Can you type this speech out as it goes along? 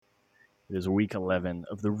It is week 11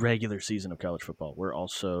 of the regular season of college football. We're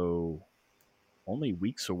also only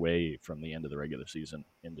weeks away from the end of the regular season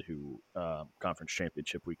into conference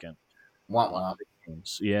championship weekend. A Womp lot womp. of big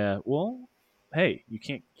games. Yeah, well, hey, you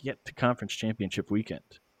can't get to conference championship weekend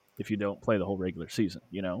if you don't play the whole regular season.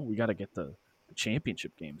 We got to get the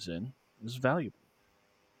championship games in. It's valuable.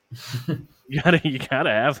 You gotta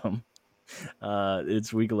have them.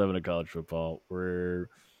 It's week 11 of college football.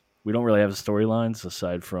 We don't really have storylines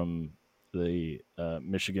aside from the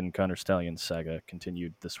Michigan Connor Stallions saga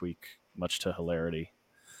continued this week, much to hilarity.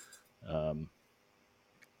 Um,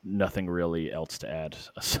 Nothing really else to add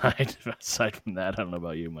aside from that. I don't know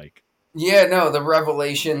about you, Mike. Yeah, no, the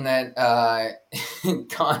revelation that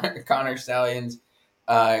Connor Stallions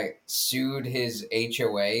sued his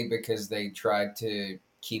HOA because they tried to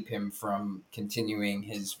keep him from continuing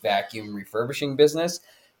his vacuum refurbishing business,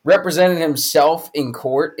 represented himself in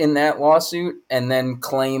court in that lawsuit, and then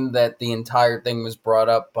claimed that the entire thing was brought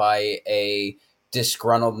up by a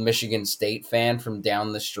disgruntled Michigan State fan from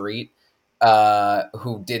down the street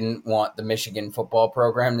who didn't want the Michigan football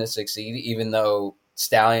program to succeed, even though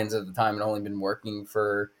Stallions at the time had only been working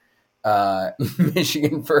for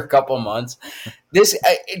Michigan for a couple months.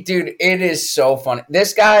 Dude, it is so funny.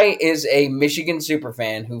 This guy is a Michigan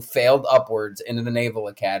superfan who failed upwards into the Naval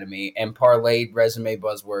Academy and parlayed resume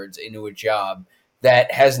buzzwords into a job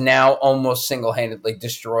that has now almost single-handedly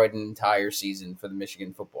destroyed an entire season for the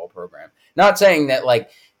Michigan football program. Not saying that like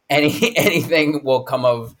anything will come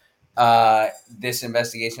of this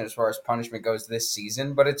investigation as far as punishment goes this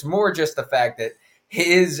season, but it's more just the fact that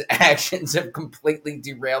his actions have completely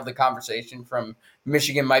derailed the conversation from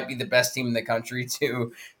Michigan might be the best team in the country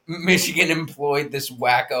to Michigan employed this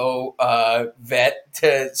wacko vet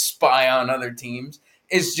to spy on other teams.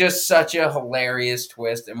 It's just such a hilarious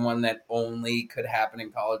twist and one that only could happen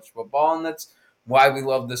in college football, and that's why we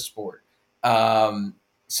love this sport.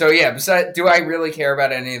 So yeah, besides, do I really care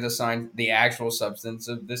about any of the actual substance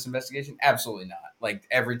of this investigation? Absolutely not. Like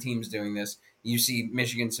every team's doing this. You see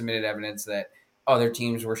Michigan submitted evidence that other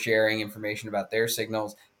teams were sharing information about their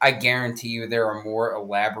signals. I guarantee you there are more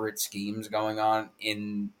elaborate schemes going on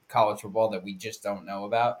in college football that we just don't know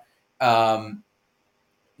about.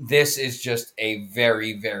 This is just a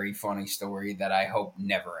very, very funny story that I hope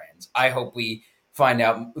never ends. I hope we find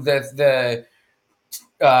out the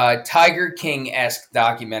Tiger King-esque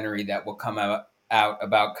documentary that will come out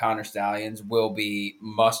about Connor Stallions will be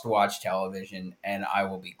must-watch television, and I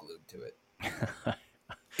will be glued to it.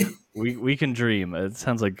 We can dream. It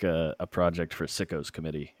sounds like a project for Sickos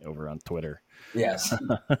Committee over on Twitter. Yes.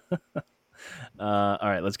 All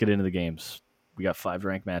right, let's get into the games. We got 5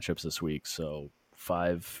 ranked matchups this week, so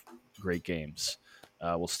 5 great games.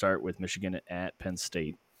 We'll start with Michigan at Penn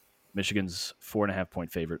State. Michigan's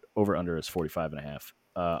 4.5-point favorite. Over under is 45.5.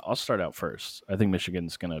 I'll start out first. I think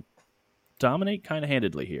Michigan's going to dominate kind of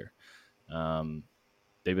handedly here.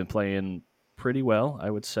 They've been playing pretty well,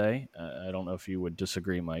 I would say. I don't know if you would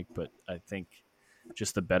disagree, Mike, but I think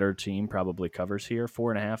just the better team probably covers here.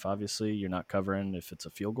 4.5, obviously, you're not covering if it's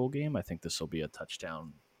a field goal game. I think this will be a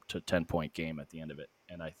touchdown to 10-point game at the end of it.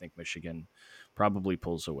 And I think Michigan probably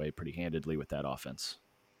pulls away pretty handedly with that offense.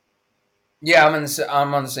 Yeah, I'm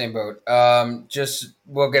on the same boat. Just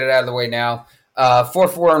we'll get it out of the way now.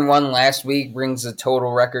 4-4-1 last week brings the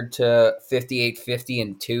total record to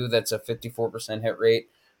 58-50-2. That's a 54% hit rate,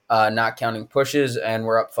 not counting pushes, and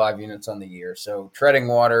we're up 5 units on the year. So treading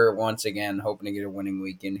water once again, hoping to get a winning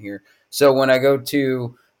week in here. So when I go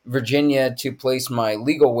to Virginia to place my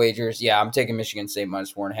legal wagers, yeah, I'm taking Michigan State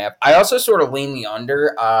minus 4.5. I also sort of lean the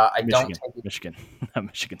under. Michigan, not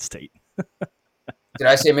Michigan State. Did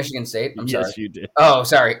I say Michigan State? I'm sorry. Yes, you did. Oh,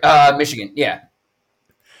 sorry. Michigan. Yeah.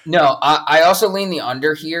 No, I also lean the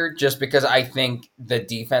under here just because I think the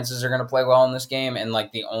defenses are going to play well in this game, and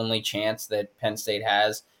like the only chance that Penn State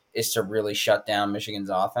has is to really shut down Michigan's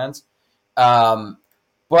offense.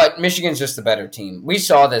 But Michigan's just the better team. We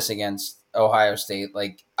saw this against Ohio State.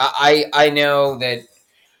 Like I know that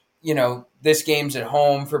this game's at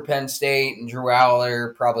home for Penn State, and Drew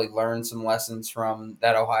Aller probably learned some lessons from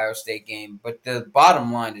that Ohio State game. But the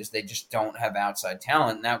bottom line is they just don't have outside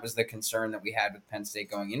talent, and that was the concern that we had with Penn State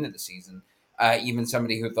going into the season. Even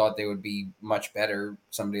somebody who thought they would be much better,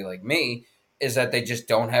 somebody like me, is that they just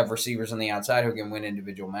don't have receivers on the outside who can win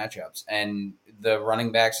individual matchups. And the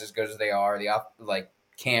running backs, as good as they are,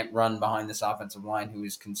 can't run behind this offensive line who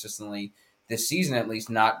is consistently, this season at least,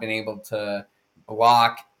 not been able to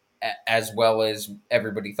block as well as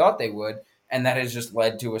everybody thought they would, and that has just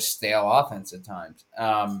led to a stale offense at times.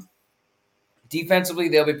 Defensively,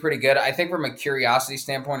 they'll be pretty good. I think from a curiosity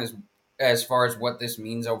standpoint as far as what this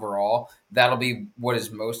means overall. That'll be what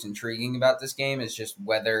is most intriguing about this game is just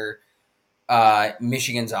whether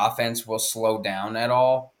Michigan's offense will slow down at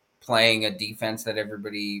all, playing a defense that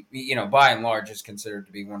everybody, by and large, is considered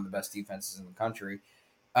to be one of the best defenses in the country.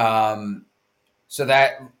 Um, so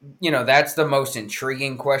that's the most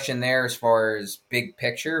intriguing question there as far as big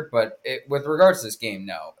picture. But with regards to this game,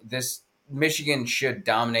 no, this Michigan should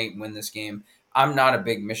dominate and win this game. I'm not a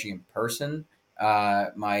big Michigan person.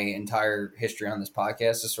 My entire history on this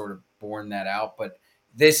podcast has sort of borne that out. But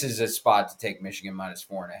this is a spot to take Michigan minus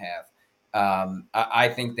 4.5. I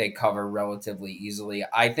think they cover relatively easily.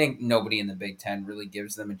 I think nobody in the Big Ten really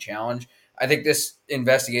gives them a challenge. I think this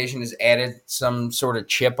investigation has added some sort of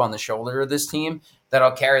chip on the shoulder of this team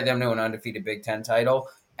that'll carry them to an undefeated Big Ten title.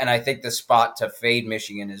 And I think the spot to fade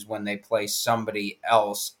Michigan is when they play somebody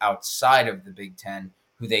else outside of the Big Ten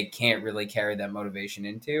who they can't really carry that motivation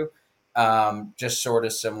into. Just sort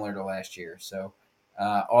of similar to last year. So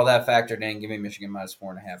all that factored in, give me Michigan minus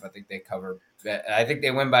 4.5. I think they cover. I think they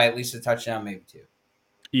win by at least a touchdown, maybe two.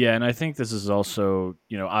 Yeah, and I think this is also,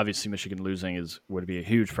 obviously Michigan losing would be a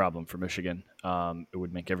huge problem for Michigan. It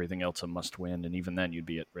would make everything else a must-win, and even then you'd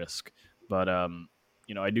be at risk. But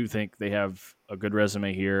I do think they have a good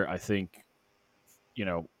resume here. I think,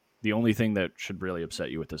 the only thing that should really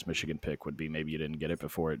upset you with this Michigan pick would be maybe you didn't get it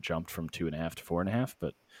before it jumped from 2.5 to 4.5.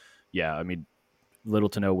 But yeah, I mean, little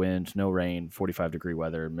to no wind, no rain, 45-degree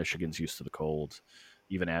weather. Michigan's used to the cold,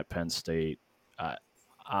 even at Penn State.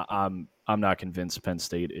 I'm not convinced Penn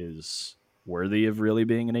State is worthy of really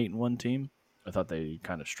being an 8-1 team. I thought they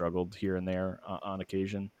kind of struggled here and there on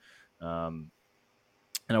occasion, and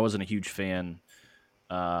I wasn't a huge fan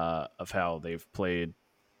of how they've played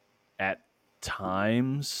at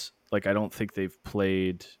times. Like, I don't think they've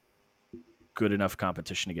played good enough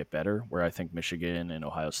competition to get better, where I think Michigan and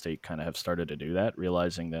Ohio State kind of have started to do that,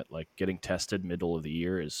 realizing that like getting tested middle of the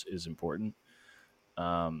year is important.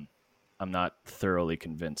 I'm not thoroughly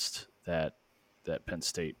convinced that Penn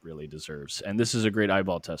State really deserves. And this is a great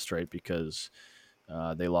eyeball test, right? Because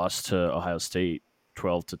they lost to Ohio State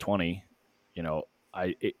 12-20.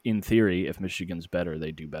 In theory, if Michigan's better,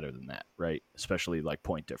 they do better than that, right? Especially like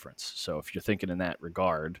point difference. So if you're thinking in that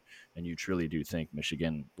regard, and you truly do think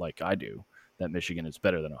Michigan, like I do, that Michigan is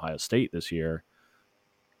better than Ohio State this year,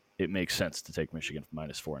 it makes sense to take Michigan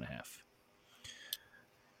minus 4.5.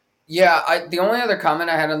 Yeah, the only other comment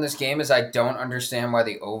I had on this game is I don't understand why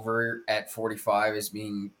the over at 45 is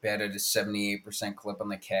being bet at a 78% clip on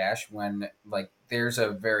the cash when like there's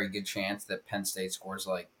a very good chance that Penn State scores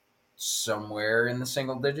like somewhere in the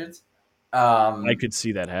single digits. I could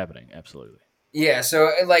see that happening, absolutely. Yeah,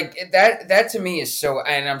 so like that to me is so,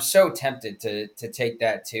 and I'm so tempted to take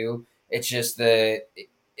that too. It's just if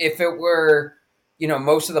it were,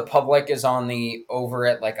 most of the public is on the over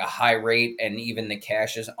at like a high rate, and even the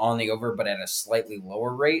cash is on the over, but at a slightly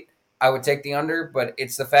lower rate, I would take the under. But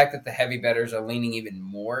it's the fact that the heavy bettors are leaning even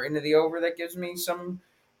more into the over that gives me some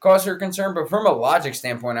cause for concern. But from a logic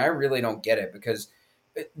standpoint, I really don't get it because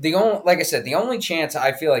like I said, the only chance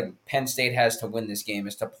I feel like Penn State has to win this game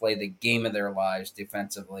is to play the game of their lives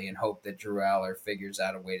defensively and hope that Drew Aller figures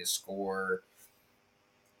out a way to score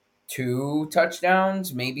 2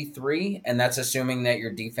 touchdowns, maybe 3, and that's assuming that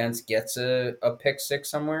your defense gets a pick six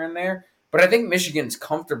somewhere in there. But I think Michigan's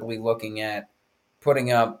comfortably looking at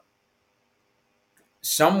putting up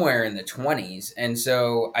somewhere in the 20s, and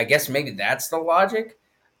so I guess maybe that's the logic.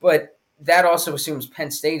 But that also assumes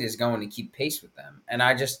Penn State is going to keep pace with them. And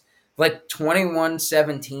I just like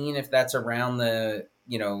 21-17, if that's around the,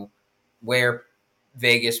 where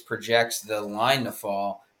Vegas projects the line to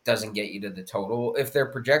fall, doesn't get you to the total. If they're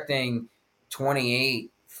projecting 28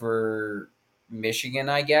 for Michigan,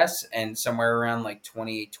 I guess, and somewhere around like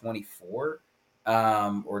 28-24,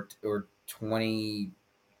 or 20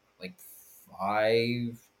 like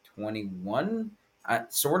 5-21,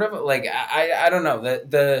 sort of like I don't know,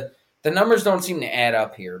 the numbers don't seem to add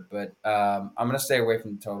up here, but I'm gonna stay away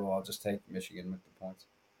from the total. I'll just take Michigan with the points.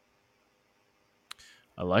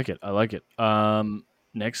 I like it.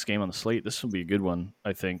 Next game on the slate, this will be a good one,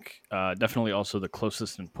 I think. Definitely also the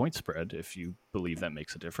closest in point spread, if you believe that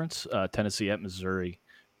makes a difference. Tennessee at Missouri.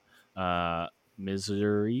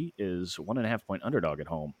 Missouri is 1.5-point underdog at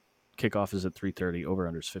home. Kickoff is at 3:30. Over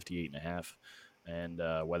under is 58.5. And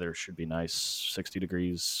weather should be nice. 60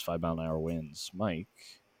 degrees, 5-mile-an-hour winds. Mike,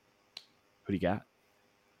 who do you got?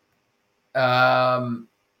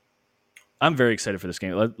 I'm very excited for this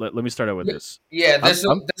game. Let me start out with this. Yeah, this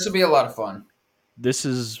will be a lot of fun. This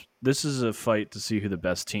is a fight to see who the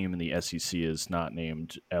best team in the SEC is, not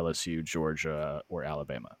named LSU, Georgia, or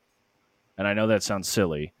Alabama. And I know that sounds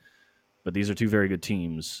silly, but these are two very good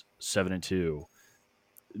teams. 7-2.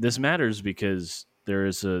 This matters because there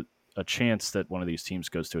is a chance that one of these teams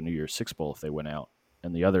goes to a New Year's Six Bowl if they win out,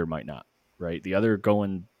 and the other might not. Right? The other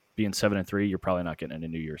being 7-3, you're probably not getting into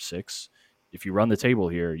New Year's Six. If you run the table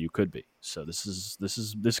here, you could be. So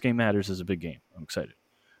this game matters as a big game. I'm excited.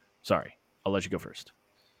 Sorry, I'll let you go first.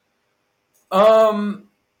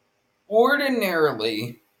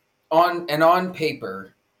 Ordinarily, on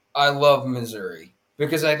paper, I love Missouri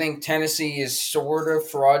because I think Tennessee is sort of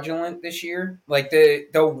fraudulent this year. Like the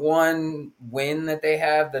one win that they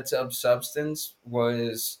have that's of substance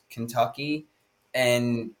was Kentucky,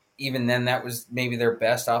 and even then that was maybe their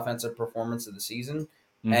best offensive performance of the season,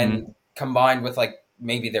 and combined with like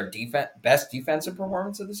maybe their best defensive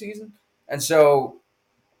performance of the season. And so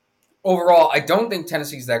overall, I don't think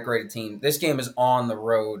Tennessee's that great a team. This game is on the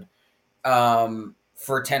road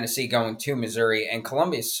for Tennessee going to Missouri, and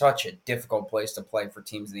Columbia is such a difficult place to play for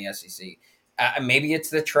teams in the SEC. Maybe it's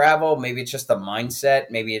the travel, maybe it's just the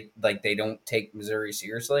mindset, maybe like they don't take Missouri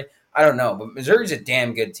seriously. I don't know, but Missouri's a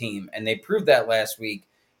damn good team, and they proved that last week.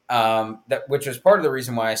 Which was part of the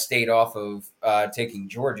reason why I stayed off of taking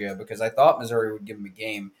Georgia, because I thought Missouri would give them a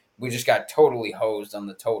game. We just got totally hosed on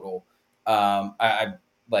the total. I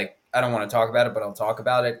don't want to talk about it, but I'll talk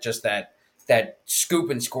about it. Just that scoop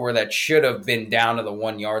and score that should have been down to the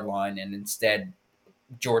 1 yard line, and instead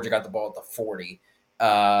Georgia got the ball at the 40,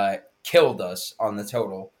 killed us on the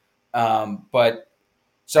total. But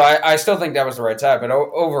so I still think that was the right side. But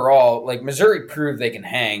overall, like Missouri proved they can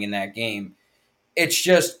hang in that game. It's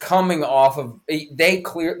just coming off of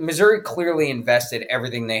Missouri clearly invested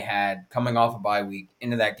everything they had coming off a bye week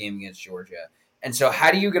into that game against Georgia. And so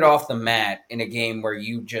how do you get off the mat in a game where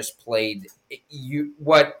you just played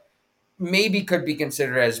what maybe could be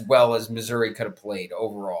considered as well as Missouri could have played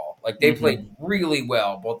overall? Like they played really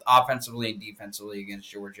well, both offensively and defensively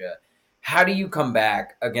against Georgia. How do you come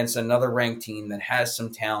back against another ranked team that has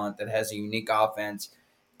some talent, that has a unique offense?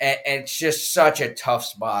 And it's just such a tough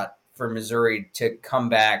spot for Missouri to come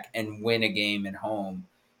back and win a game at home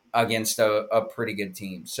against a pretty good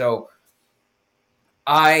team. So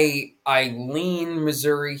I lean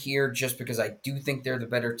Missouri here just because I do think they're the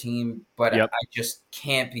better team, but I just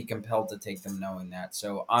can't be compelled to take them knowing that.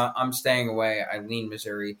 So I'm staying away. I lean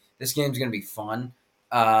Missouri. This game's going to be fun,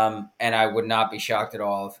 and I would not be shocked at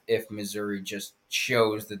all if Missouri just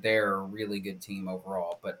shows that they're a really good team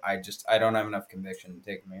overall. But I don't have enough conviction to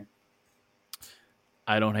take them here.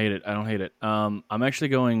 I don't hate it. I'm actually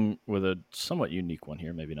going with a somewhat unique one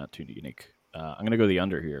here. Maybe not too unique. I'm going to go the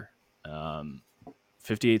under here.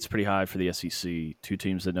 58 is pretty high for the SEC. Two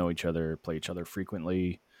teams that know each other, play each other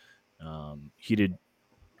frequently. Heated.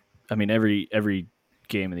 I mean, every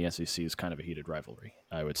game in the SEC is kind of a heated rivalry,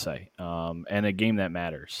 I would say, and a game that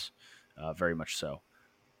matters, very much so.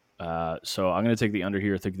 So I'm going to take the under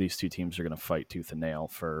here. I think these two teams are going to fight tooth and nail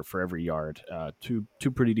for every yard. Two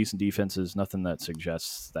pretty decent defenses. Nothing that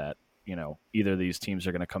suggests that either of these teams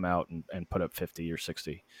are going to come out and put up 50 or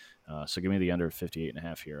 60. So give me the under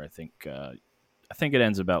 58.5 here. I think it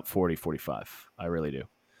ends about 40-45. I really do.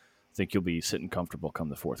 I think you'll be sitting comfortable come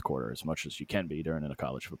the fourth quarter as much as you can be during a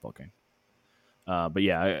college football game. But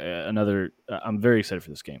yeah, I'm very excited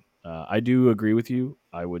for this game. I do agree with you.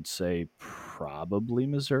 I would say probably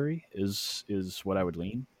Missouri is what I would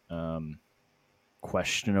lean.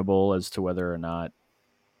 Questionable as to whether or not.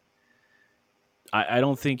 I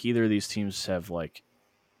don't think either of these teams have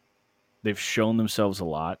they've shown themselves a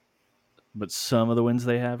lot, but some of the wins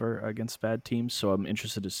they have are against bad teams. So I'm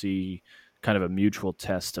interested to see kind of a mutual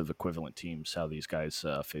test of equivalent teams, how these guys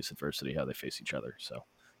face adversity, how they face each other. So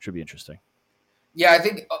should be interesting. Yeah,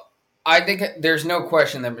 I think there's no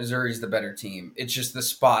question that Missouri's the better team. It's just the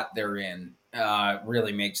spot they're in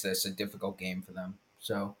really makes this a difficult game for them.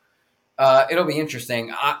 So it'll be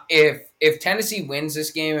interesting. If Tennessee wins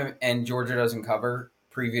this game and Georgia doesn't cover,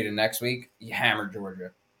 preview to next week, you hammer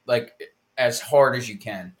Georgia as hard as you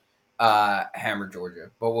can. Hammer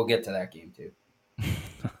Georgia, but we'll get to that game too.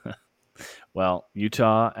 Well,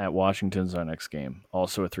 Utah at Washington's our next game.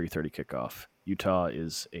 Also a 3:30 kickoff. Utah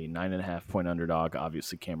is a 9.5-point underdog.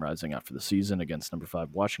 Obviously, came rising after the season against number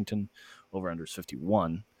 5 Washington. Over/under is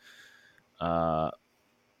 51.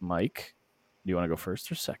 Mike, do you want to go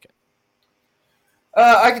first or second?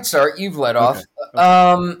 I can start. You've led off.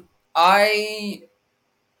 I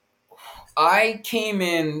came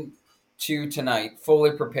in to tonight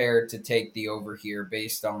fully prepared to take the over here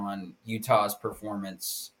based on Utah's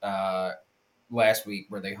performance last week,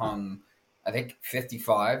 where they hung, I think,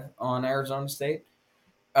 55 on Arizona State,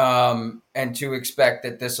 and to expect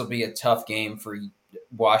that this will be a tough game for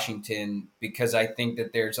Washington because I think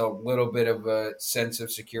that there's a little bit of a sense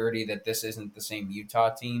of security that this isn't the same Utah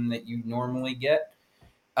team that you normally get.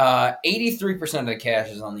 83% of the cash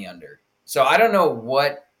is on the under. So I don't know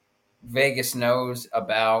what Vegas knows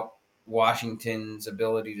about Washington's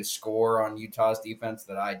ability to score on Utah's defense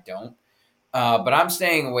that I don't. But I'm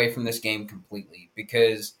staying away from this game completely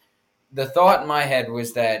because the thought in my head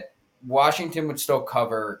was that Washington would still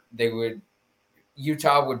cover.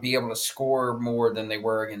 Utah would be able to score more than they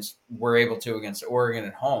were able to against Oregon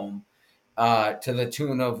at home, to the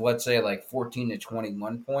tune of, let's say, like 14 to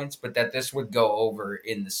 21 points, but that this would go over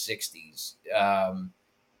in the 60s,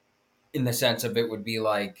 in the sense of it would be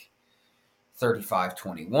like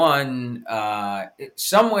 35-21,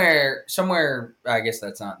 somewhere, I guess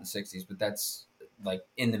that's not in the 60s, but that's like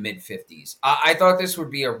in the mid 50s. I thought this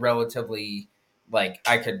would be a relatively, like,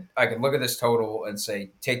 I could look at this total and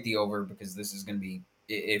say take the over because this is going to be,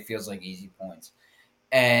 it feels like easy points.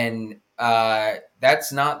 And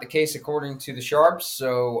that's not the case according to the sharps,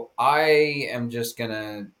 so I am just going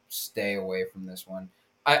to stay away from this one.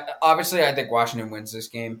 I think Washington wins this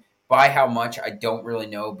game. By how much, I don't really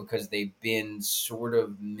know because they've been sort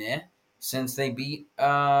of meh since they beat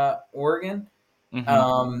Oregon.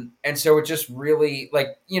 And so it just really,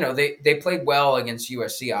 like, they played well against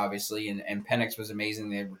USC, obviously, and Penix was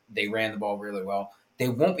amazing. They ran the ball really well. They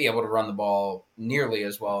won't be able to run the ball nearly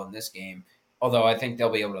as well in this game, although I think they'll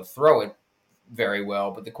be able to throw it very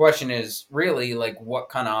well. But the question is really, like, what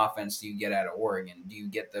kind of offense do you get out of Oregon? Do you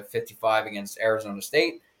get the 55 against Arizona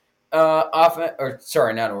State? Offense, or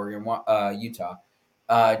sorry, not Oregon, Utah.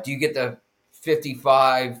 Do you get the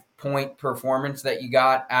 55-point performance that you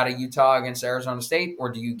got out of Utah against Arizona State, or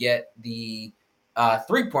do you get the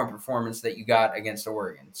 3-point performance that you got against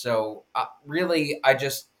Oregon? So really, I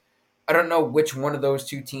don't know which one of those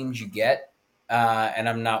two teams you get, and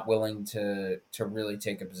I'm not willing to really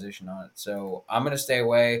take a position on it. So I'm going to stay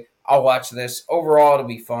away. I'll watch this. Overall, it'll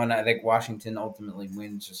be fun. I think Washington ultimately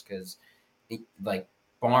wins just because, like,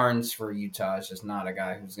 Barnes for Utah is just not a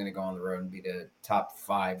guy who's going to go on the road and be the top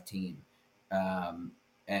 5 team.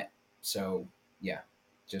 And so, yeah,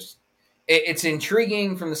 just it's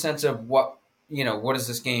intriguing from the sense of what does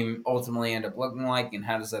this game ultimately end up looking like and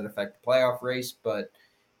how does that affect the playoff race? But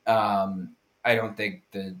I don't think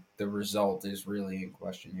the result is really in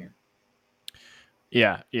question here.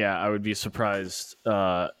 Yeah, I would be surprised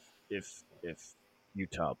if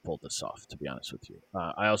Utah pulled this off. To be honest with you,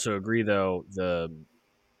 I also agree though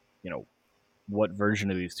what version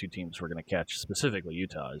of these two teams we're going to catch, specifically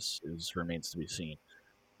Utah, is remains to be seen.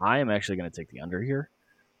 I am actually going to take the under here.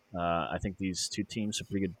 I think these two teams have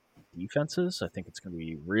pretty good defenses. I think it's going to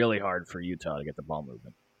be really hard for Utah to get the ball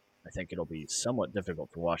moving. I think it'll be somewhat difficult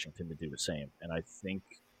for Washington to do the same. And I think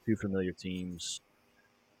two familiar teams,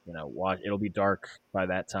 it'll be dark by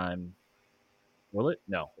that time. Will it?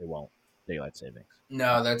 No, it won't. Daylight savings.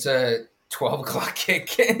 No, that's a 12 o'clock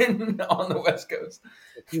kick in on the West Coast.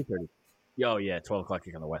 2:30. Oh, yeah, 12 o'clock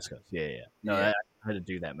kick on the West Coast. Yeah. No, Yeah. I had to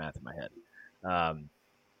do that math in my head.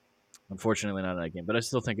 Unfortunately, not in that game, but I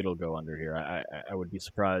still think it'll go under here. I would be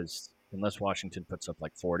surprised unless Washington puts up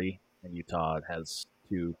like 40 and Utah has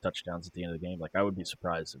 2 touchdowns at the end of the game. Like, I would be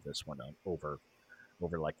surprised if this went over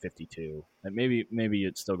like 52. And maybe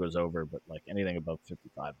it still goes over, but like anything above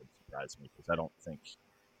 55 would surprise me because I don't think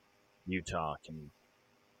Utah can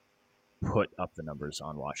put up the numbers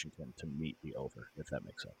on Washington to meet the over, if that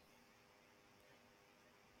makes sense.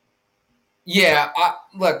 Yeah,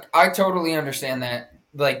 I totally understand that.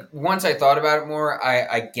 Like, once I thought about it more,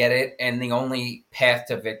 I get it. And the only path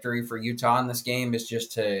to victory for Utah in this game is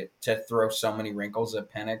just to throw so many wrinkles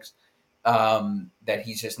at Penix that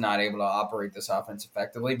he's just not able to operate this offense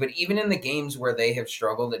effectively. But even in the games where they have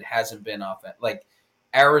struggled, it hasn't been offense. Like,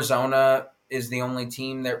 Arizona is the only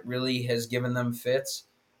team that really has given them fits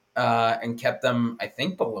and kept them, I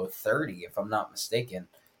think, below 30, if I'm not mistaken.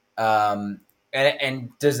 And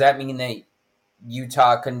does that mean that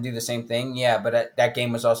Utah couldn't do the same thing? Yeah, but that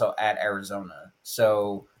game was also at Arizona.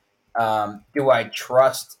 So do I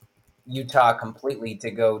trust Utah completely to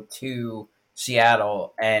go to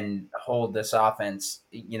Seattle and hold this offense,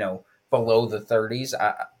 below the 30s?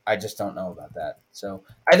 I just don't know about that. So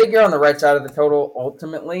I think you're on the right side of the total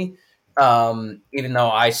ultimately. Even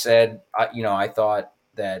though I said, I thought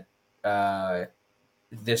that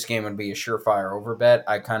this game would be a surefire over bet.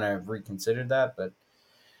 I kind of reconsidered that, but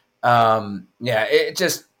it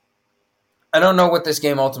just, I don't know what this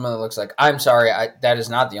game ultimately looks like. I'm sorry, that is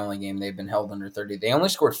not the only game they've been held under 30. They only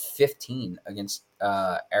scored 15 against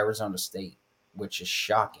Arizona State, which is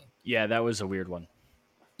shocking. Yeah, that was a weird one.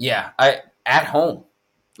 Yeah, at home.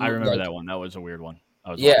 I remember that one. That was a weird one.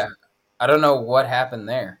 Yeah, I don't know what happened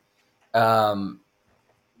there.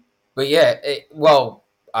 But yeah,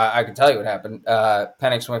 I can tell you what happened.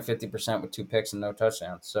 Penix went 50% with 2 picks and no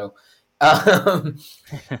touchdowns. So, um,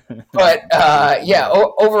 but yeah,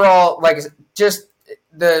 overall, like just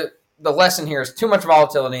the lesson here is too much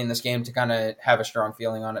volatility in this game to kind of have a strong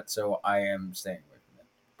feeling on it. So I am staying away from it.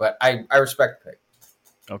 But I respect the pick.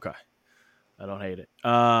 Okay. I don't hate it.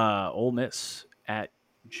 Ole Miss at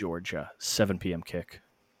Georgia, 7 p.m. kick.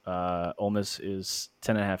 Ole Miss is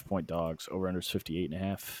 10.5 point dogs. Over under is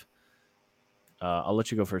 58.5. I'll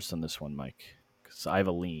let you go first on this one, Mike, because I have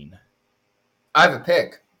a lean. I have a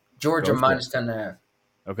pick. Georgia Go for it. minus 10.5.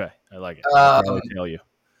 Okay, I like it. I'll probably tell you.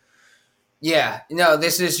 Yeah, no,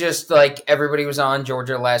 this is just like everybody was on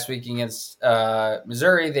Georgia last week against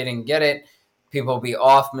Missouri. They didn't get it. People will be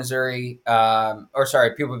off Missouri,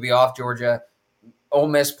 people will be off Georgia. Ole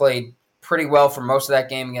Miss played pretty well for most of that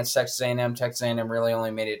game against Texas A&M. Texas A&M really only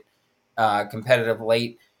made it competitive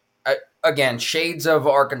late. Again, shades of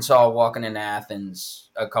Arkansas walking into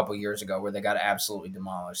Athens a couple years ago where they got absolutely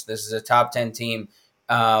demolished. This is a top 10 team.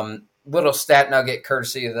 Little stat nugget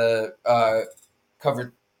courtesy of the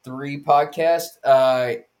Cover 3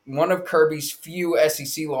 podcast. One of Kirby's few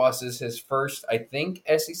SEC losses, his first, I think,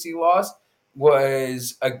 SEC loss,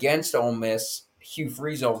 was against Ole Miss, Hugh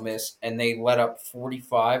Freeze Ole Miss, and they let up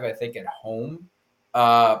 45, I think, at home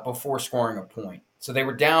before scoring a point. So they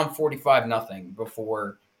were down 45-0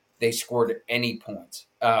 before they scored any points,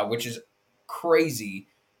 which is crazy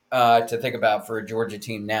to think about for a Georgia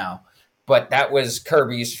team now. But that was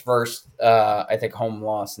Kirby's first, I think, home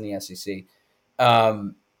loss in the SEC.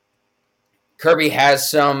 Kirby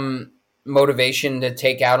has some motivation to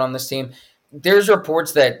take out on this team. There's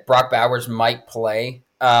reports that Brock Bowers might play.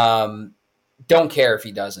 Don't care if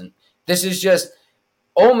he doesn't. This is just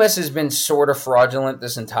Ole Miss has been sort of fraudulent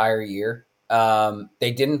this entire year.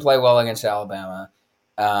 They didn't play well against Alabama.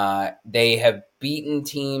 They have beaten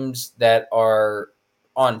teams that are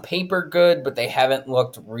on paper good, but they haven't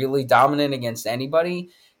looked really dominant against anybody.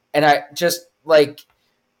 And I just like,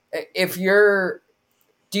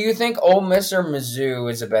 do you think Ole Miss or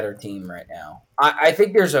Mizzou is a better team right now? I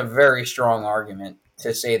think there's a very strong argument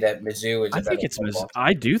to say that Mizzou is a better football team.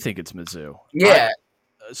 I do think it's Mizzou. Yeah.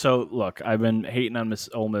 So look, I've been hating on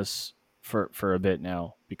Ole Miss for a bit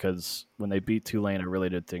now because when they beat Tulane, I really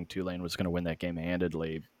did think Tulane was going to win that game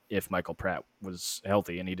handedly if Michael Pratt was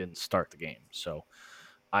healthy and he didn't start the game. So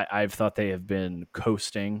I've thought they have been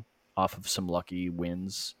coasting off of some lucky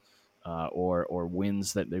wins or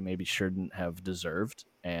wins that they maybe shouldn't have deserved.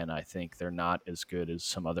 And I think they're not as good as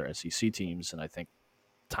some other SEC teams. And I think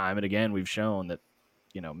time and again we've shown that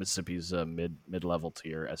Mississippi's a mid-level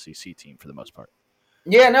tier SEC team for the most part.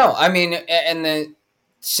 Yeah, no, I mean,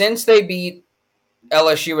 since they beat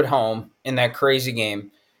LSU at home in that crazy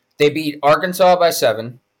game, they beat Arkansas by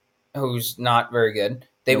 7, who's not very good.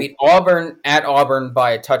 They beat Auburn at Auburn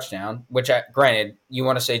by a touchdown, which, granted, you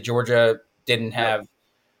want to say Georgia didn't have,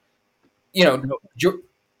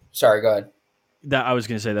 sorry, go ahead. That I was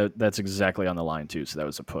going to say that's exactly on the line too. So that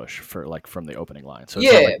was a push for from the opening line. So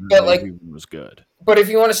it was good. But if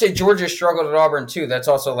you want to say Georgia struggled at Auburn too, that's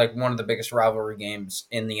also one of the biggest rivalry games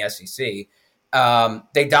in the SEC.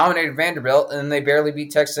 They dominated Vanderbilt and they barely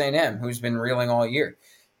beat Texas A&M, who's been reeling all year.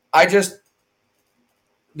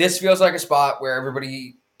 This feels like a spot where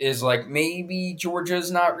everybody is like, maybe Georgia's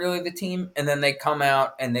not really the team, and then they come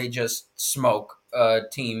out and they just smoke a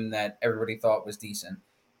team that everybody thought was decent,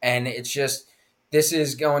 and it's just. This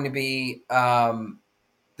is going to be.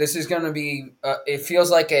 It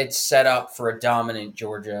feels like it's set up for a dominant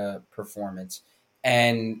Georgia performance,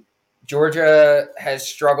 and Georgia has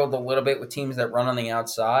struggled a little bit with teams that run on the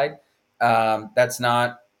outside. That's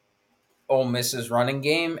not Ole Miss's running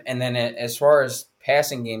game, and then as far as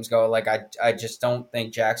passing games go, I just don't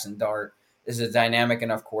think Jackson Dart is a dynamic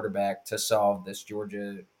enough quarterback to solve this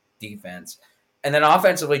Georgia defense. And then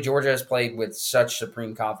offensively, Georgia has played with such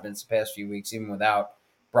supreme confidence the past few weeks, even without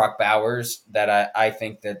Brock Bowers, that I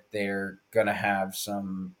think that they're going to have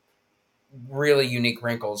some really unique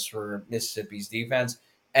wrinkles for Mississippi's defense.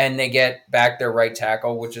 And they get back their right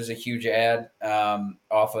tackle, which is a huge add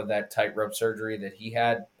off of that tightrope surgery that he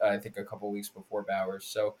had, I think, a couple weeks before Bowers.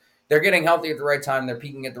 So they're getting healthy at the right time. They're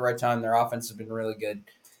peaking at the right time. Their offense has been really good.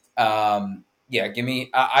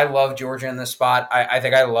 I love Georgia in this spot. I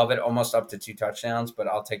think I love it almost up to 2 touchdowns, but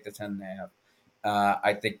I'll take the 10.5.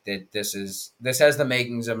 I think that this has the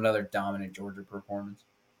makings of another dominant Georgia performance.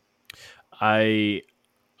 I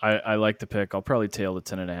like the pick. I'll probably tail the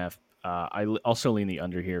 10.5. I also lean the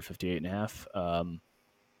under here, 58.5.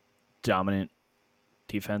 Dominant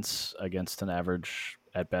defense against an average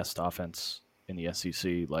at best offense in the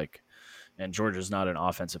SEC. and Georgia's not an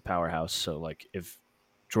offensive powerhouse. So like if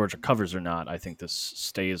Georgia covers or not, I think this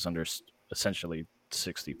stays under essentially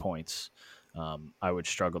 60 points. I would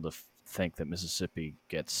struggle to think that Mississippi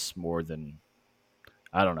gets more than,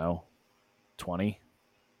 I don't know, 20,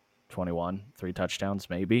 21, 3 touchdowns,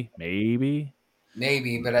 maybe. Maybe,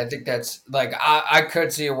 but I think that's like I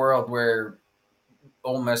could see a world where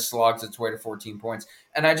Ole Miss slogs its way to 14 points.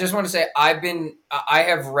 And I just want to say I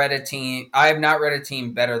have read a team. I have not read a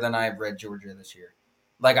team better than I have read Georgia this year.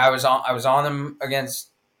 Like I was on them against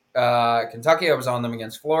Kentucky. I was on them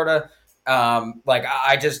against Florida. Like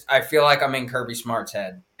I feel like I'm in Kirby Smart's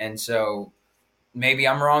head, and so maybe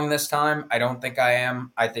I'm wrong this time. I don't think I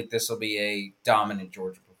am. I think this will be a dominant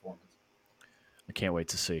Georgia performance. I can't wait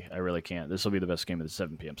to see. I really can't. This will be the best game of the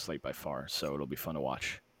 7 p.m. slate by far, so it'll be fun to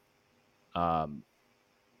watch.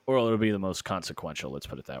 Or it'll be the most consequential. Let's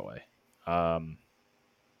put it that way.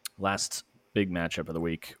 Last big matchup of the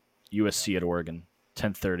week: USC at Oregon,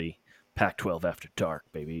 10:30, Pac-12 after dark,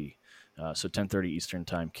 baby. So 10:30 Eastern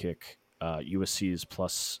time kick. USC is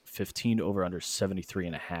plus 15 over under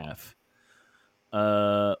 73.5.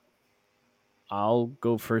 I'll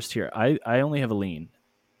go first here. I only have a lean.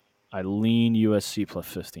 I lean USC plus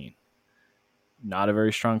 15. Not a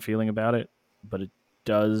very strong feeling about it, but it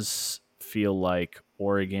does feel like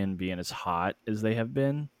Oregon being as hot as they have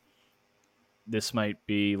been, this might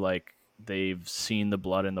be like they've seen the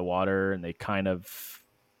blood in the water and they kind of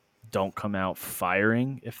don't come out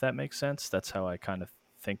firing, if that makes sense. That's how I kind of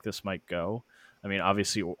think this might go. I mean,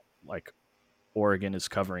 obviously, like Oregon is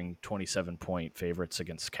covering 27-point favorites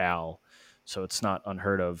against Cal, so it's not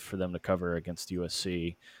unheard of for them to cover against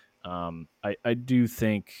USC. I do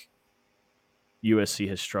think USC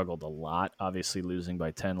has struggled a lot. Obviously, losing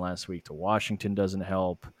by 10 last week to Washington doesn't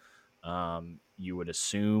help. You would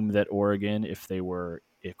assume that Oregon, if they were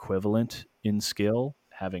equivalent in skill,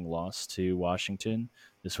 having lost to Washington,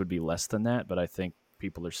 this would be less than that. But I think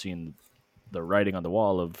people are seeing the writing on the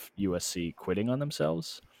wall of USC quitting on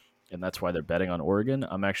themselves, and that's why they're betting on Oregon.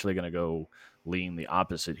 I'm actually going to go lean the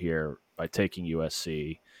opposite here by taking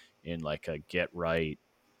USC in like a get right.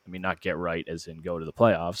 I mean, not get right as in go to the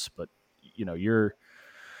playoffs, but you're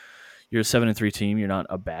a 7-3 team. You're not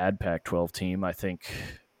a bad Pac-12 team. I think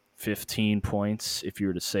 15 points. If you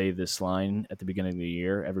were to say this line at the beginning of the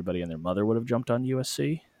year, everybody and their mother would have jumped on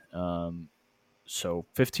USC. So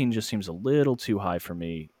 15 just seems a little too high for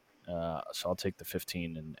me. So I'll take the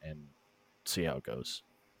 15 and see how it goes.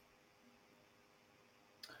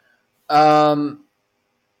 I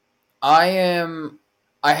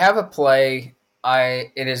have a play.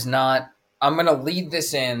 It is not. I'm going to lead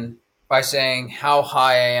this in by saying how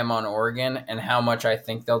high I am on Oregon and how much I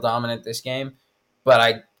think they'll dominate this game, but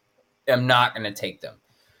I am not going to take them.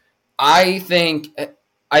 I think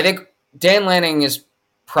Dan Lanning is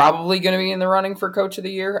probably going to be in the running for Coach of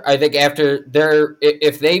the Year. I think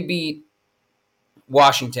if they beat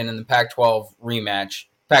Washington in the Pac-12 rematch,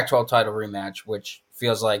 Pac-12 title rematch, which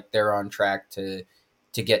feels like they're on track to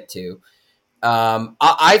get to.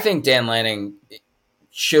 I think Dan Lanning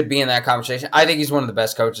should be in that conversation. I think he's one of the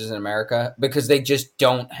best coaches in America because they just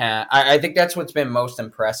don't have. I think that's what's been most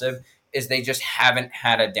impressive is they just haven't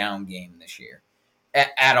had a down game this year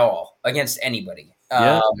at all against anybody.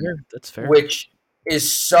 Yeah, that's fair. Which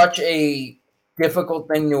is such a difficult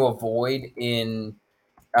thing to avoid in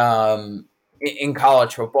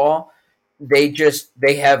college football. They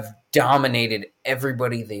have dominated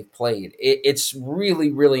everybody they've played. It's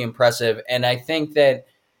really, really impressive. And I think that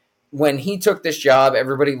when he took this job,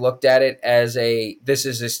 everybody looked at it as this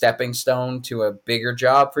is a stepping stone to a bigger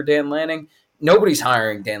job for Dan Lanning. Nobody's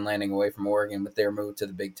hiring Dan Lanning away from Oregon with their move to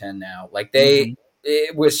the Big Ten now. Like it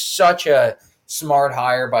was such a smart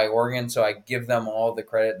hire by Oregon, so I give them all the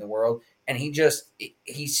credit in the world. And he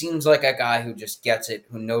seems like a guy who just gets it,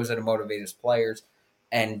 who knows how to motivate his players,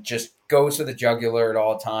 and just goes for the jugular at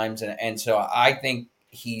all times. And so I think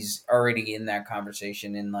he's already in that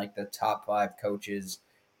conversation in like the top 5 coaches,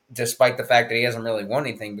 despite the fact that he hasn't really won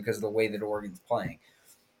anything because of the way that Oregon's playing.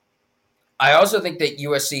 I also think that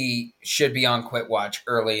USC should be on quit watch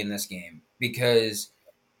early in this game because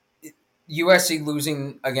USC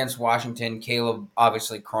losing against Washington, Caleb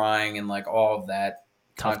obviously crying and like all of that.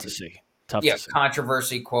 Tough to see.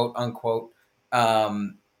 Controversy, quote unquote. I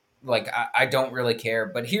don't really care.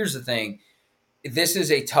 But here's the thing. This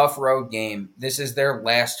is a tough road game. This is their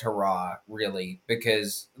last hurrah, really,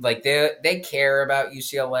 because like they care about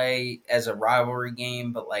UCLA as a rivalry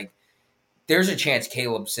game, but like there's a chance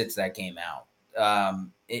Caleb sits that game out.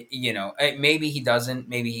 Maybe he doesn't.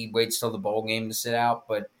 Maybe he waits till the bowl game to sit out,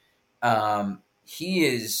 but he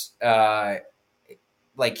is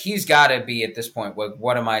like he's got to be at this point.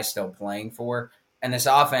 What am I still playing for? And this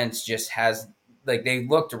offense just has like they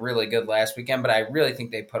looked really good last weekend, but I really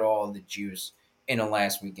think they put all the juice in a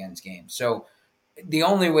last weekend's game. So the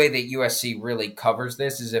only way that USC really covers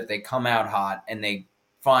this is if they come out hot and they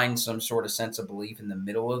find some sort of sense of belief in the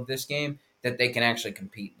middle of this game that they can actually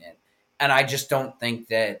compete in it. And I just don't think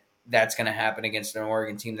that that's going to happen against an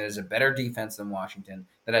Oregon team that has a better defense than Washington,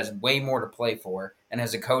 that has way more to play for, and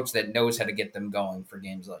has a coach that knows how to get them going for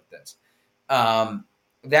games like this.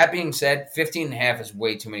 That being said, 15.5 is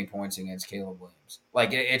way too many points against Caleb Williams.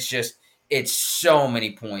 Like, it's so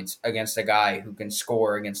many points against a guy who can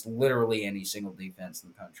score against literally any single defense in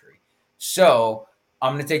the country. So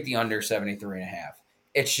I'm going to take the under 73.5.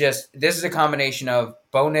 It's just, this is a combination of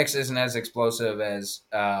Bo Nix isn't as explosive as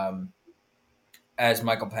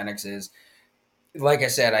Michael Penix is. Like I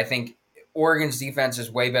said, I think Oregon's defense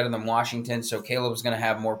is way better than Washington, so Caleb's going to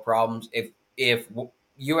have more problems. If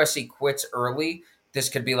USC quits early, this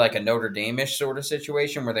could be like a Notre Dame-ish sort of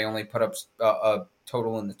situation where they only put up a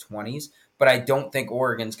total in the 20s. But I don't think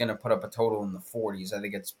Oregon's going to put up a total in the 40s. I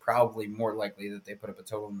think it's probably more likely that they put up a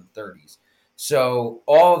total in the 30s. So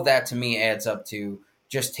all of that to me adds up to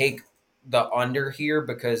just take the under here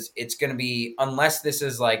because it's going to be, unless this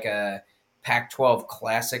is like a Pac-12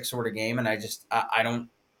 classic sort of game, and I don't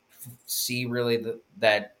see really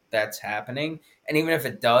that's happening. And even if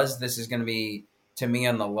it does, this is going to be, to me,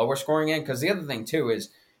 on the lower scoring end. Because the other thing, too, is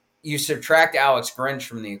you subtract Alex Grinch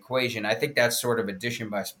from the equation. I think that's sort of addition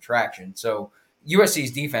by subtraction. So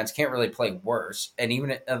USC's defense can't really play worse. And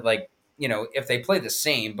even, if they play the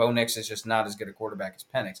same, Bo Nix is just not as good a quarterback as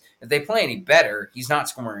Penix. If they play any better, he's not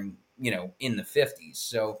scoring, in the 50s.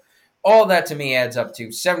 So all that to me adds up to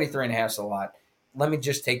 73.5 is a lot. Let me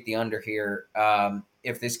just take the under here.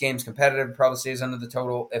 If this game's competitive, it probably stays under the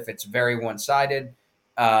total. If it's very one-sided,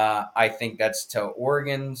 I think that's to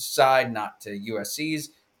Oregon's side, not to USC's,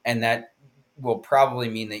 and that will probably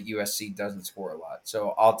mean that USC doesn't score a lot.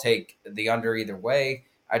 So I'll take the under either way.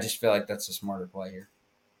 I just feel like that's a smarter play here.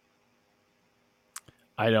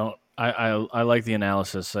 I like the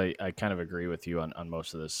analysis. I kind of agree with you on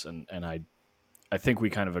most of this, and I think we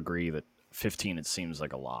kind of agree that 15, it seems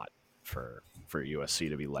like a lot for USC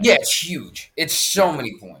to be laying. Yeah, it's huge. It's so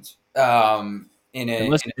many points.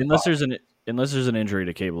 Unless there's an injury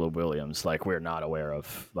to Caleb Williams, like we're not aware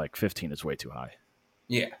of, like 15 is way too high.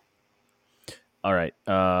 Yeah. All right.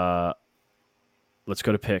 Let's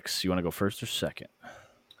go to picks. You want to go first or second?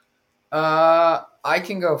 I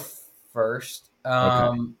can go first.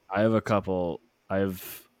 Okay. I have a couple. I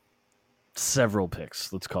have several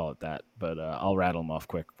picks. Let's call it that. But I'll rattle them off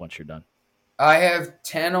quick once you're done. I have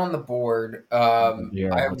 10 on the board. I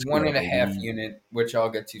have 1.5 unit, which I'll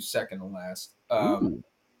get to second to last.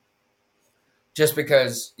 Just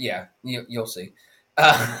because, yeah, you'll see.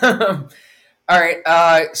 All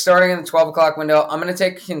right, starting in the 12 o'clock window, I'm going to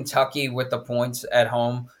take Kentucky with the points at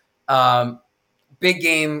home. Big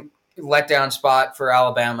game, letdown spot for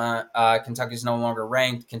Alabama. Kentucky's no longer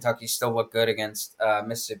ranked. Kentucky still look good against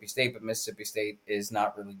Mississippi State, but Mississippi State is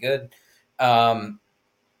not really good.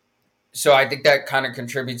 So I think that kind of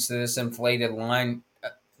contributes to this inflated line.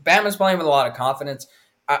 Bama's playing with a lot of confidence,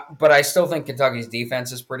 but I still think Kentucky's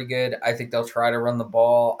defense is pretty good. I think they'll try to run the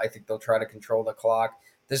ball. I think they'll try to control the clock.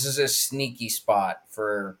 This is a sneaky spot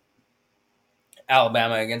for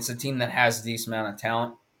Alabama against a team that has a decent amount of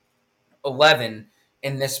talent. 11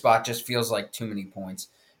 in this spot just feels like too many points.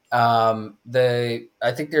 I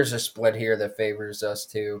think there's a split here that favors us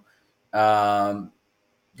too. Going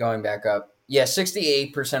back up. Yeah,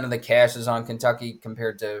 68% of the cash is on Kentucky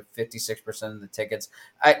compared to 56% of the tickets.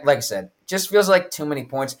 Like I said, just feels like too many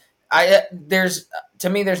points. There's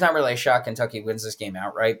not really a shot Kentucky wins this game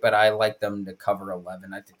outright, but I like them to cover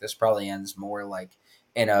 11. I think this probably ends more like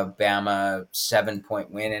in a Bama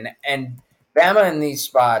 7-point win, and Bama in these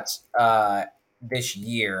spots this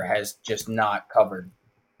year has just not covered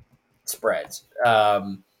spreads.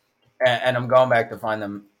 And I'm going back to find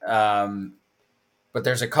them. But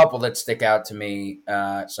there's a couple that stick out to me.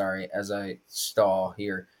 Sorry, as I stall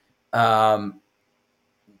here.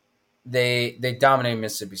 They dominate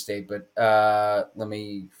Mississippi State, but let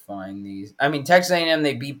me find these. I mean, Texas A&M,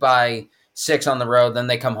 they beat by 6 on the road. Then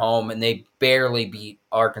they come home, and they barely beat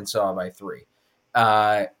Arkansas by 3.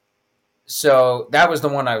 So that was the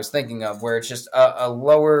one I was thinking of, where it's just a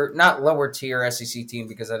lower, not lower tier SEC team,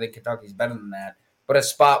 because I think Kentucky's better than that, but a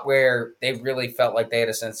spot where they really felt like they had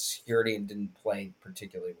a sense of security and didn't play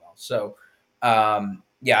particularly well. So,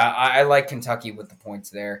 I like Kentucky with the points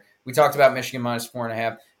there. We talked about Michigan minus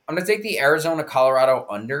 4.5. I'm going to take the Arizona-Colorado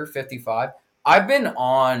under 55. I've been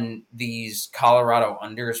on these Colorado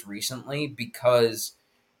unders recently because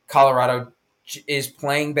Colorado is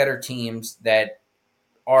playing better teams that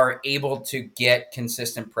are able to get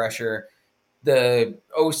consistent pressure. The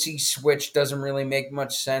OC switch doesn't really make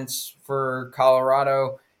much sense for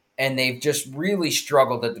Colorado, and they've just really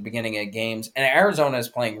struggled at the beginning of games. And Arizona is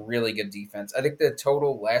playing really good defense. I think the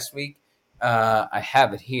total last week, I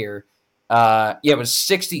have it here. It was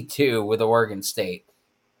 62 with Oregon State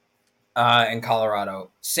in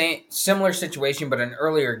Colorado. Similar situation, but an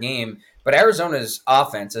earlier game. But Arizona's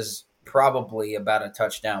offense is probably about a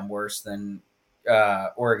touchdown worse than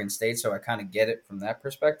Oregon State, so I kind of get it from that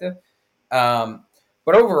perspective. Um,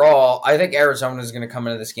 but overall, I think Arizona is going to come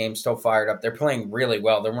into this game still fired up. They're playing really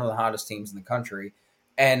well. They're one of the hottest teams in the country,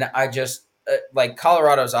 and I just like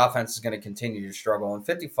Colorado's offense is going to continue to struggle. And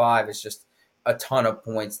 55 is just a ton of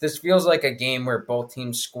points. This feels like a game where both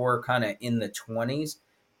teams score kind of in the 20s,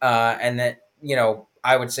 and that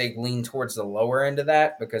I would say lean towards the lower end of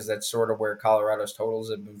that because that's sort of where Colorado's totals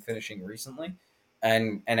have been finishing recently,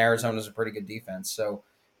 and Arizona's a pretty good defense. So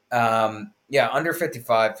under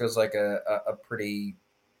 55 feels like a pretty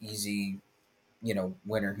easy,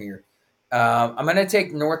 winner here. I'm going to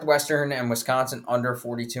take Northwestern and Wisconsin under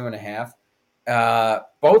 42 and a half.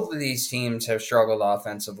 Both of these teams have struggled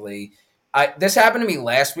offensively. This happened to me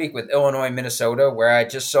last week with Illinois, Minnesota, where I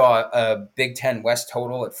just saw a Big Ten West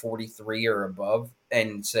total at 43 or above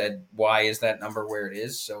and said, why is that number where it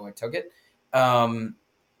is? So I took it. And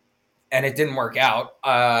it didn't work out.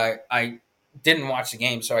 I didn't watch the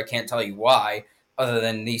game, so I can't tell you why, other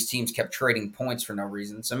than these teams kept trading points for no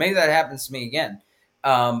reason. So maybe that happens to me again.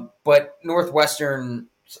 But Northwestern's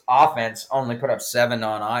offense only put up 7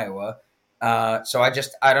 on Iowa. So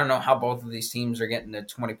I don't know how both of these teams are getting to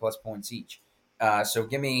 20-plus points each. So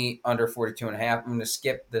give me under 42.5. I'm going to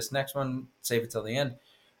skip this next one, save it till the end.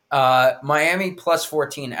 Miami plus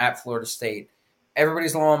 14 at Florida State.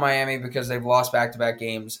 Everybody's low on Miami because they've lost back-to-back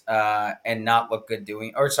games and not looked good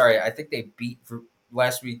doing. Or sorry, I think they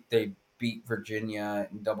last week. They beat Virginia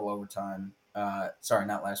in double overtime. Sorry,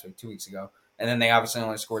 not last week, 2 weeks ago. And then they obviously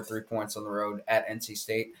only scored 3 points on the road at NC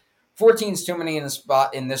State. 14 is too many in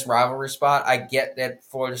this rivalry spot. I get that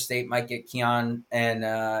Florida State might get Keon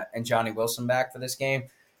and Johnny Wilson back for this game,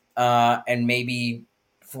 and maybe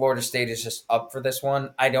Florida State is just up for this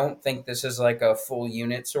one. I don't think this is like a full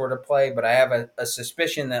unit sort of play, but I have a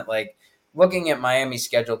suspicion that, like, looking at Miami's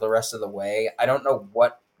schedule the rest of the way, I don't know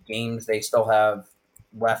what games they still have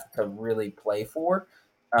left to really play for.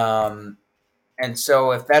 And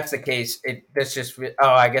so if that's the case,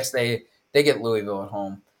 I guess they get Louisville at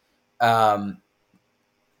home.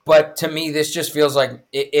 But to me, this just feels like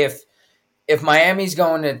if Miami's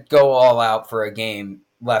going to go all out for a game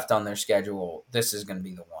left on their schedule, this is going to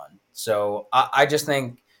be the one. So I just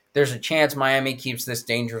think there's a chance Miami keeps this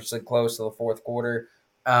dangerously close to the fourth quarter.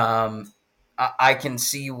 I can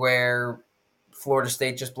see where Florida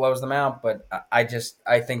State just blows them out, but I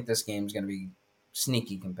think this game's going to be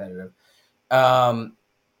sneaky competitive.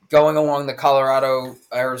 Going along the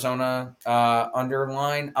Colorado-Arizona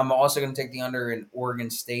underline, I'm also going to take the under in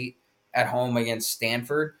Oregon State at home against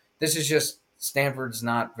Stanford. This is just Stanford's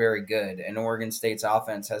not very good, and Oregon State's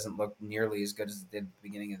offense hasn't looked nearly as good as it did at the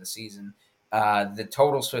beginning of the season. The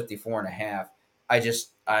total's 54.5.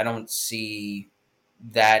 I don't see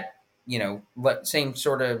that, same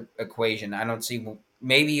sort of equation. I don't see,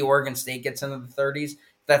 maybe Oregon State gets into the 30s.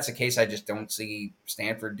 If that's the case, I just don't see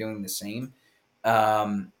Stanford doing the same.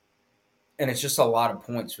 And it's just a lot of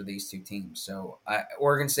points for these two teams. So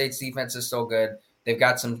Oregon State's defense is still good. They've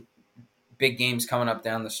got some big games coming up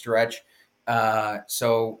down the stretch.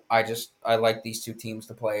 So I like these two teams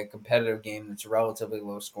to play a competitive game that's relatively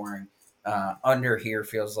low scoring. Under here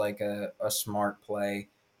feels like a smart play.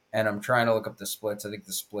 And I'm trying to look up the splits. I think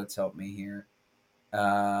the splits help me here.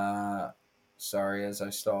 Sorry, as I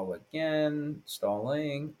stall again.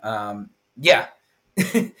 Stalling.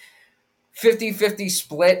 50-50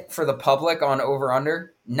 split for the public on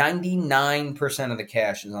over-under. 99% of the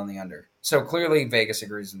cash is on the under. So clearly Vegas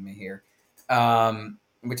agrees with me here.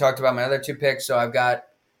 We talked about my other two picks, so I've got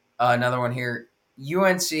another one here.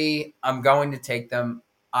 UNC, I'm going to take them.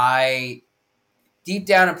 Deep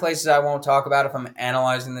down in places I won't talk about if I'm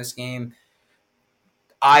analyzing this game,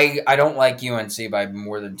 I don't like UNC by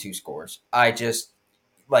more than 2 scores. I just,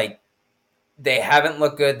 they haven't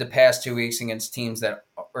looked good the past 2 weeks against teams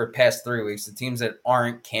or past 3 weeks, the teams that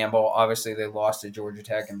aren't Campbell. Obviously, they lost to Georgia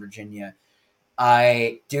Tech and Virginia.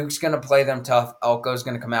 Duke's going to play them tough. Elko's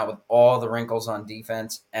going to come out with all the wrinkles on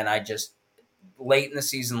defense, and late in the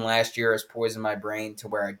season last year has poisoned my brain to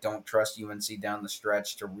where I don't trust UNC down the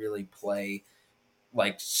stretch to really play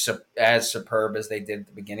as superb as they did at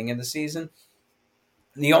the beginning of the season.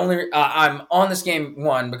 The only I'm on this game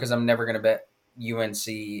one because I'm never going to bet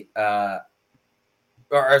UNC.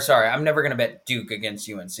 Or sorry, I'm never going to bet Duke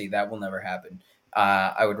against UNC. That will never happen.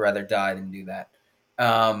 I would rather die than do that.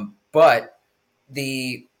 But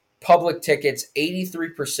the public tickets,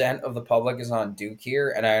 83% of the public is on Duke here,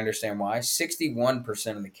 and I understand why.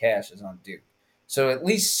 61% of the cash is on Duke. So at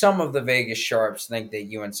least some of the Vegas sharps think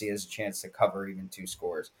that UNC has a chance to cover even two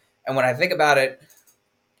scores. And when I think about it,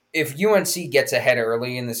 if UNC gets ahead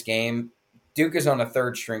early in this game, Duke is on a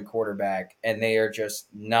third string quarterback, and they are just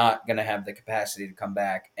not going to have the capacity to come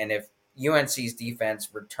back. And if UNC's defense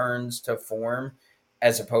returns to form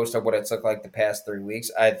as opposed to what it's looked like the past 3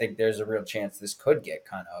 weeks, I think there's a real chance this could get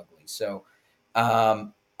kind of ugly. So,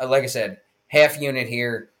 like I said, half unit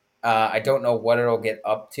here. I don't know what it'll get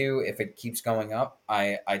up to if it keeps going up.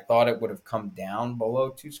 I thought it would have come down below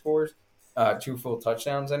two scores, two full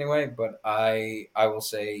touchdowns anyway, but I will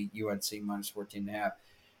say UNC minus 14.5.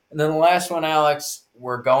 And then the last one, Alex,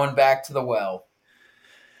 we're going back to the well.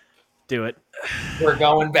 Do it. We're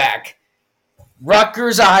going back.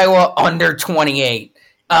 Rutgers, Iowa, under 28.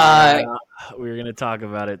 We were going to talk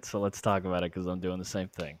about it, so let's talk about it because I'm doing the same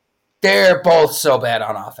thing. They're both so bad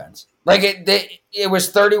on offense. Like it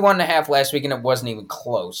was 31.5 last week, and it wasn't even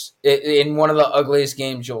close. In one of the ugliest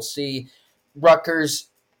games you'll see, Rutgers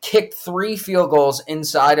kicked 3 field goals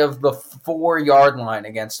inside of the 4-yard line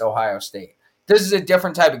against Ohio State. This is a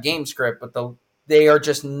different type of game script, but they are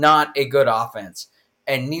just not a good offense,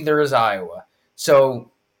 and neither is Iowa.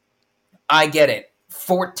 So I get it.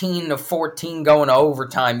 14-14 going to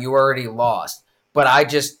overtime, you already lost. But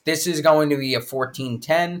this is going to be a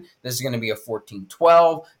 14-10. This is going to be a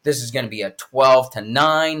 14-12. This is going to be a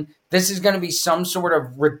 12-9. This is going to be some sort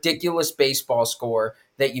of ridiculous baseball score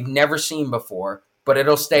that you've never seen before, but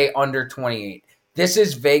it'll stay under 28. This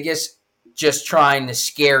is Vegas just trying to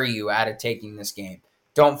scare you out of taking this game.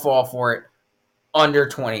 Don't fall for it. Under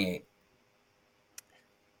 28.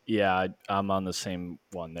 Yeah, I'm on the same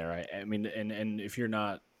one there. I mean, and if you're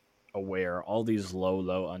not aware, all these low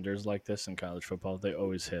unders like this in college football, they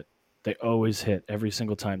always hit. They always hit every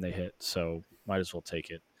single time they hit. So might as well take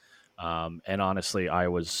it. And honestly,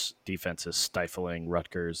 Iowa's defense is stifling.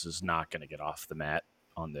 Rutgers is not going to get off the mat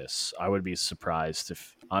on this. I would be surprised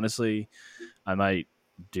if, honestly, I might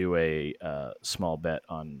do a small bet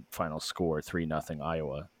on final score 3-0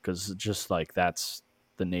 Iowa because just like that's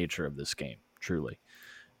the nature of this game, truly.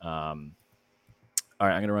 All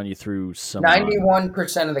right, I'm going to run you through some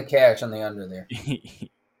 91% of the cash on the under there.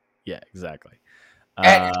 Yeah, exactly.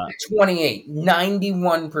 At 28,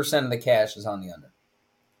 91% of the cash is on the under.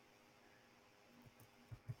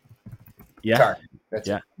 Yeah. Sorry.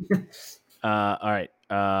 Yeah. All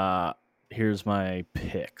right. Here's my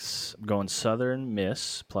picks. I'm going Southern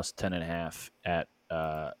Miss plus 10.5 at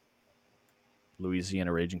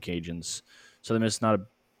Louisiana Raging Cajuns. Southern Miss not a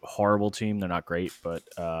horrible team. They're not great, but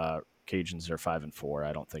Cajuns are 5-4.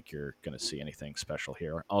 I don't think you're going to see anything special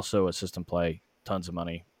here. Also, a system play, tons of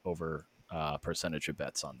money over percentage of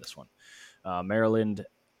bets on this one. Maryland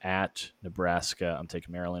at Nebraska. I'm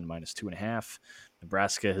taking Maryland minus 2.5.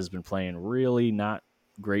 Nebraska has been playing really not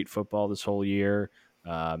great football this whole year.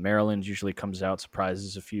 Maryland usually comes out,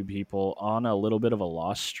 surprises a few people on a little bit of a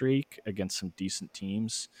loss streak against some decent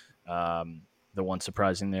teams. The one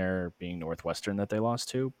surprising there being Northwestern that they lost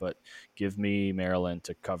to, but give me Maryland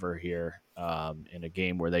to cover here in a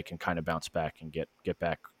game where they can kind of bounce back and get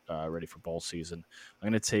back ready for bowl season. I'm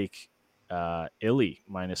going to take Illy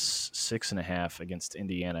minus 6.5 against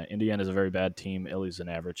Indiana. Indiana is a very bad team. Illy's an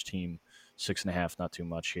average team. 6.5, not too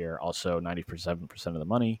much here. Also, 97% of the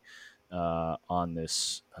money on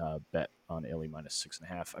this bet on Illy minus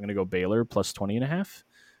 6.5. I'm going to go Baylor plus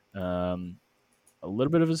 20.5. A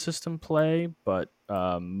little bit of a system play, but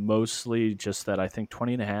mostly just that I think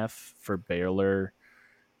 20.5 for Baylor,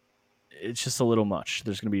 it's just a little much.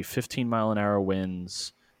 There's going to be 15-mile-an-hour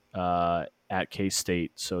winds at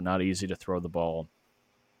K-State, so not easy to throw the ball.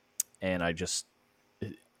 And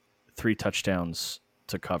 3 touchdowns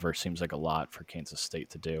to cover seems like a lot for Kansas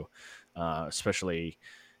State to do, especially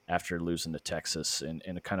after losing to Texas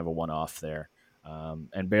in a kind of a one-off there.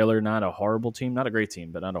 And Baylor, not a horrible team, not a great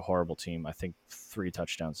team, but not a horrible team. I think 3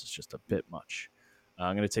 touchdowns is just a bit much.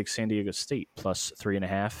 I'm going to take San Diego State plus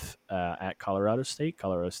 3.5 at Colorado State.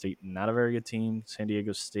 Colorado State, not a very good team. San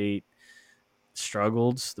Diego State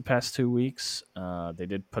struggled the past 2 weeks. They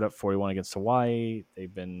did put up 41 against Hawaii.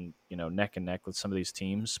 They've been, neck and neck with some of these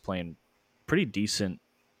teams, playing pretty decent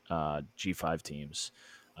G5 teams.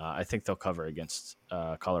 I think they'll cover against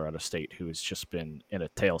Colorado State, who has just been in a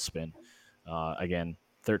tailspin. Again,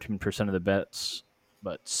 13% of the bets,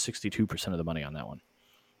 but 62% of the money on that one.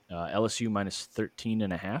 LSU minus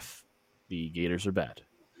 13.5. The Gators are bad.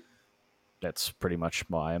 That's pretty much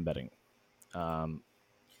why I'm betting.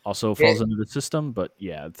 Also falls into the system, but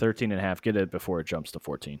yeah, 13.5. Get it before it jumps to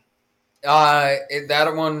 14.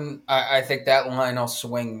 That one, I think that line will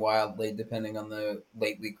swing wildly depending on the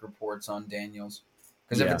late week reports on Daniels.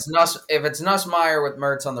 Because Yeah. if it's Nussmeier with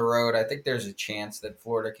Mertz on the road, I think there's a chance that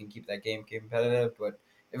Florida can keep that game competitive. But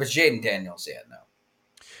if it's Jaden Daniels, yeah, no.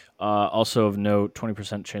 Also of note,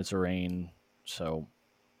 20% chance of rain. So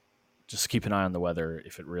just keep an eye on the weather.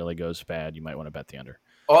 If it really goes bad, you might want to bet the under.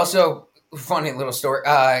 Also, funny little story.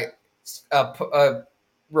 A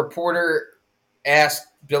reporter asked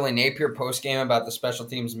Billy Napier post game about the special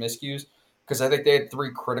teams miscues because I think they had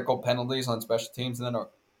 3 critical penalties on special teams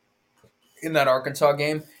in that Arkansas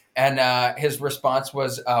game, and his response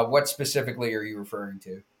was, "What specifically are you referring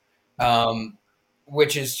to?"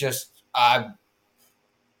 Which is just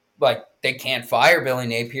like they can't fire Billy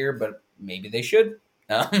Napier, but maybe they should.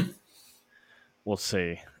 We'll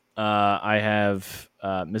see. I have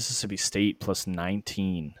Mississippi State plus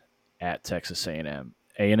 19 at Texas A&M.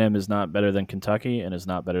 A&M is not better than Kentucky and is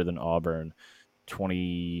not better than Auburn.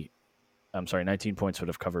 19 points would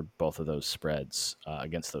have covered both of those spreads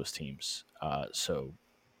against those teams. So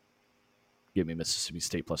give me Mississippi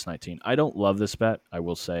State plus 19. I don't love this bet, I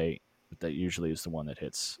will say, but that usually is the one that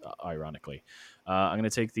hits, ironically. I'm going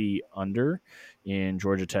to take the under in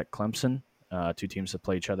Georgia Tech Clemson. Two teams that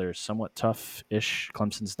play each other somewhat tough-ish.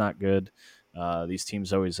 Clemson's not good. These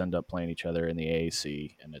teams always end up playing each other in the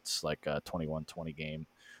AAC, and it's like a 21-20 game.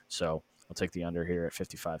 So I'll take the under here at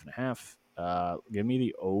 55.5. Give me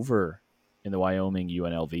the over in the Wyoming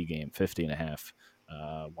UNLV game, 50.5.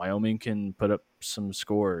 Wyoming can put up some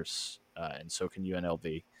scores, and so can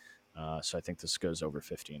UNLV. So I think this goes over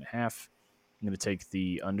 50.5. I'm going to take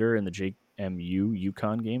the under in the JMU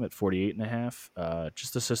UConn game at 48.5.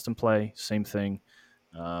 Just a system play, same thing.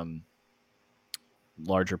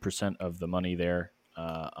 Larger percent of the money there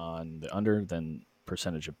on the under than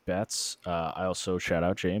percentage of bets. I also shout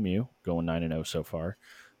out JMU going 9-0 so far.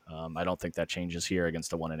 I don't think that changes here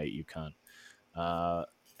against a 1-8 UConn.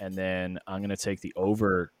 And then I'm going to take the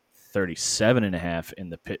over 37.5 in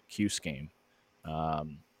the Pitt Cuse game.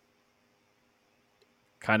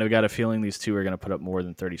 Kind of got a feeling these two are going to put up more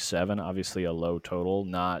than 37. Obviously, a low total,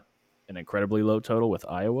 not an incredibly low total with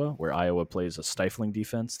Iowa, where Iowa plays a stifling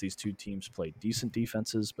defense. These two teams play decent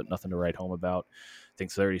defenses, but nothing to write home about. I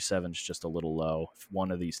think 37 is just a little low. If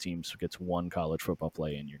one of these teams gets one college football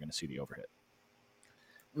play in, you're going to see the overhit.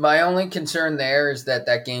 My only concern there is that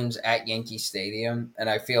game's at Yankee Stadium, and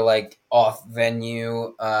I feel like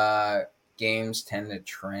off-venue games tend to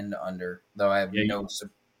trend under, though I have no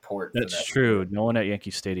support for that. That's true. No one at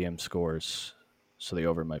Yankee Stadium scores, so the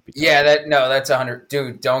over might be tough. Yeah, that's 100.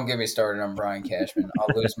 Dude, don't get me started on Brian Cashman. I'll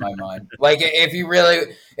lose my mind. Like, if you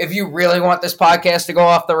really want this podcast to go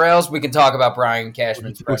off the rails, we can talk about Brian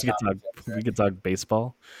Cashman's press conference. We could talk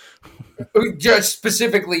baseball. Just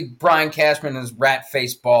specifically Brian Cashman and his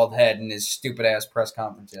rat-faced bald head and his stupid-ass press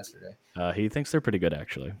conference yesterday. He thinks they're pretty good,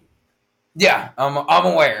 actually. Yeah, I'm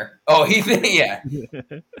aware. Oh, yeah.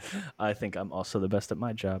 I think I'm also the best at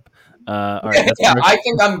my job. All right, yeah, I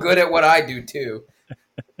think I'm good at what I do, too.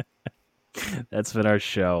 That's been our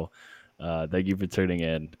show. Thank you for tuning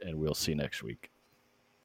in, and we'll see you next week.